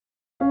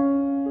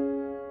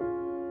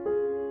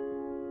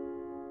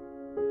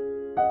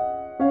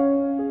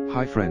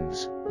Hi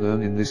friends,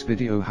 learn in this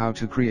video how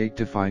to create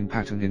define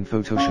pattern in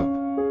Photoshop.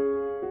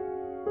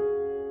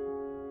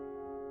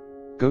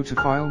 Go to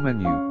File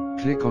menu,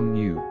 click on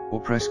New, or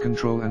press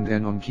Ctrl and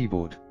N on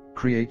keyboard.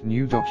 Create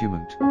new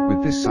document,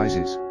 with this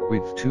sizes,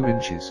 width 2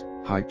 inches,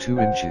 height 2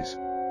 inches.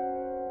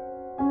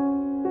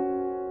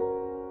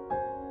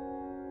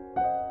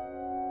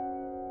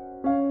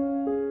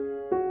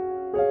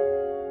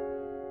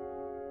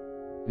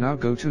 Now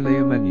go to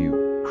Layer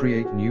menu,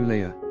 create new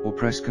layer, or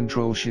press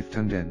Ctrl Shift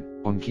and N,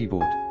 on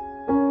keyboard.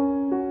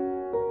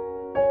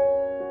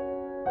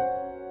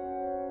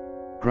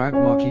 Grab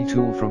Marquee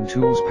tool from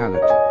Tools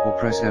palette, or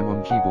press M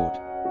on keyboard.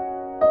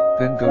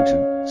 Then go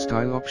to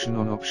Style option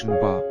on option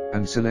bar,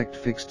 and select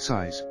Fixed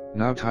Size.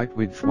 Now type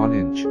width 1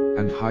 inch,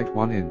 and height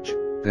 1 inch,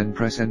 then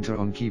press Enter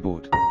on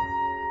keyboard.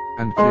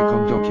 And click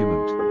on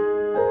Document.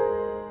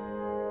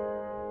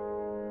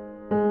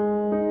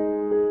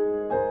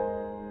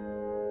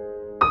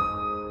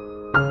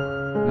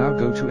 Now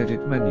go to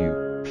Edit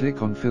menu,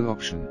 click on Fill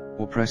option,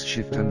 or press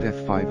Shift and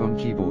F5 on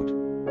keyboard.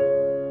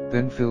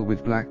 Then fill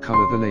with black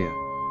color the layer.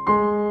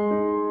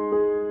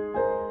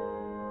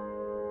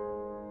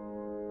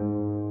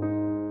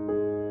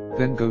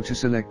 Then go to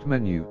Select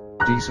menu,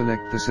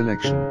 deselect the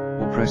selection,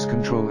 or press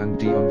Ctrl and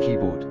D on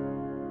keyboard.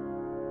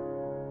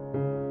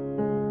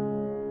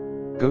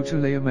 Go to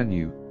Layer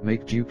menu,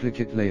 make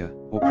duplicate layer,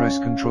 or press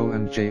Ctrl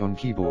and J on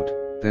keyboard,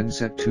 then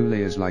set 2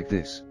 layers like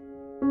this.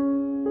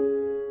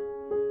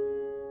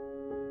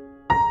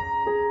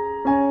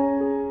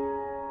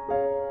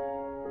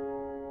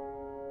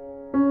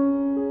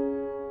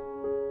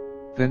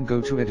 Then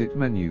go to Edit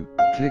menu,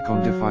 click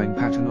on Define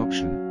Pattern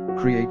option,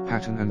 create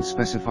pattern and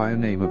specify a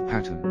name of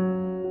pattern.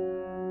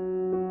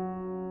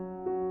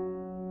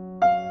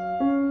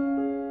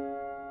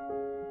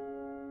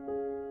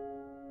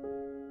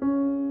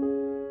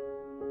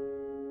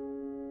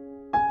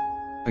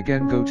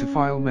 Again go to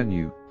File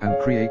menu, and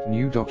create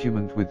new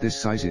document with this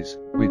sizes,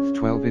 width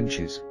 12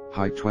 inches,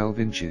 height 12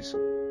 inches.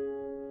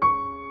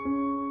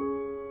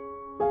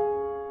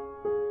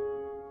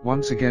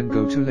 Once again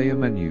go to Layer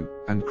menu,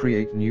 and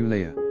create new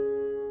layer.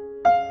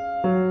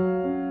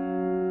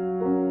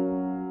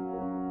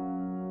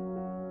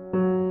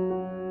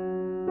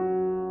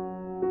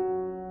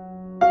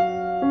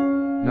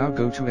 Now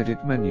go to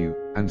Edit menu,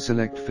 and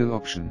select Fill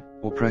option,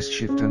 or press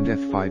Shift and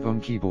F5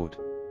 on keyboard.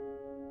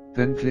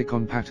 Then click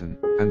on Pattern,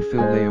 and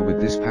fill layer with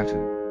this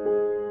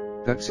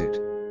pattern. That's it.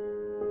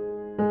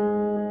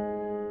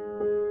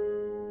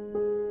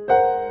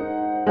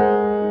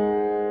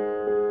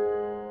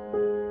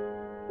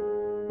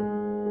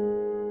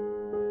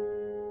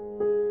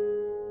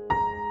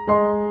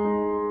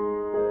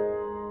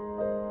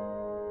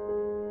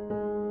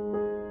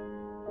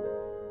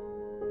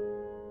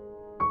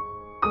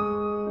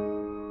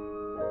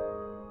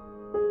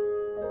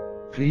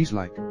 Please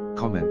like,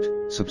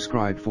 comment,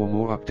 subscribe for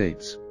more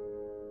updates.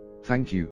 Thank you.